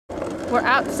We're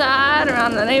outside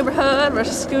around the neighborhood. We're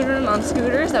scootering on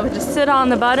scooters that would just sit on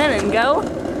the button and go.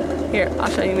 Here, I'll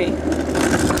show you me.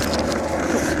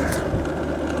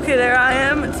 Okay, there I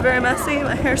am. It's very messy.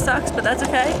 My hair sucks, but that's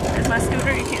okay. There's my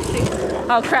scooter. You can't see.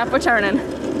 Oh crap, we're turning.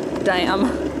 Damn.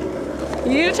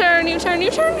 U-turn, U-turn,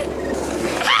 U-turn.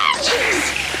 Ah,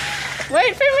 jeez.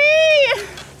 Wait for me!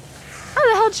 How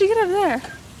the hell did you get up there?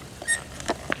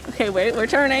 Okay, wait, we're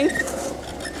turning.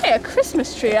 Hey, a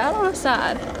Christmas tree out on the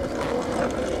side.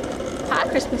 Hi,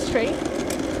 Christmas tree.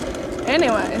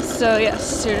 Anyway, so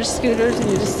yes, you're just scooters and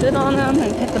you just sit on them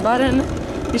and hit the button.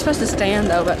 You're supposed to stand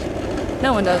though, but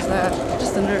no one does that.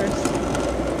 Just the nerds.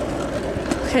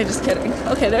 Okay, just kidding.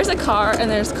 Okay, there's a car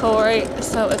and there's Kori,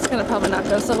 so it's gonna probably not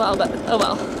go so well, but oh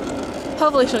well.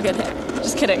 Hopefully she'll get hit.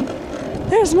 Just kidding.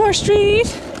 There's more street.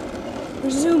 We're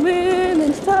zooming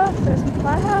and stuff. There's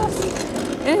my house.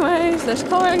 Anyways, there's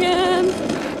Kori again.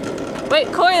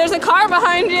 Wait, Kori, there's a car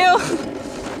behind you.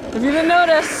 If you didn't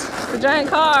notice, the giant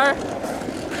car.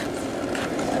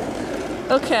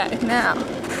 Okay, now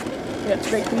we have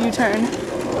to make the U-turn.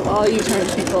 All U-turn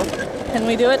people. Can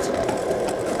we do it?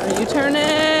 U-turn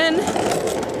in,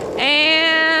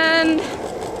 and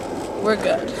we're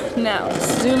good. Now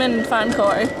let's zoom in and find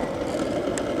Kori.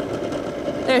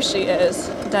 There she is.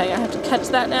 Dang, I have to catch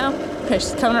that now. Okay,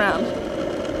 she's coming around.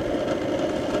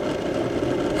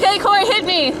 Okay, Kori, hit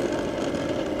me.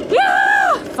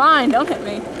 Yeah! Fine, don't hit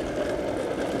me.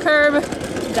 Curb.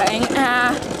 Dang.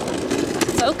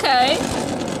 It's okay.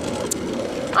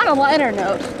 On a lighter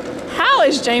note, how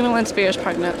is Jamie Lynn Spears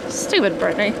pregnant? Stupid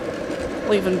Brittany.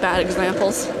 Leaving bad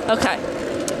examples. Okay.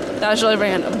 That was really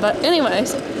random. But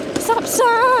anyways, stop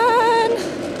sign!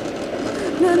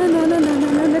 No, no, no, no, no, no,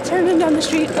 no, no, turning down the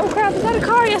street. Oh crap, is that a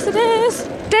car? Yes, it is.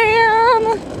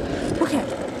 Damn! Okay.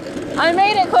 I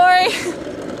made it, Kori!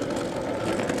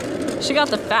 She got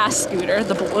the fast scooter,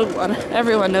 the blue one.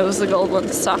 Everyone knows the gold one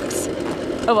sucks.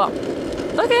 Oh well.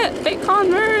 Look at fake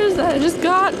Converse that I just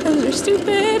got because they're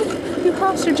stupid. New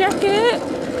holster jacket.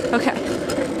 Okay.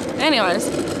 Anyways,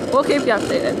 we'll keep you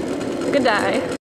updated. Good day.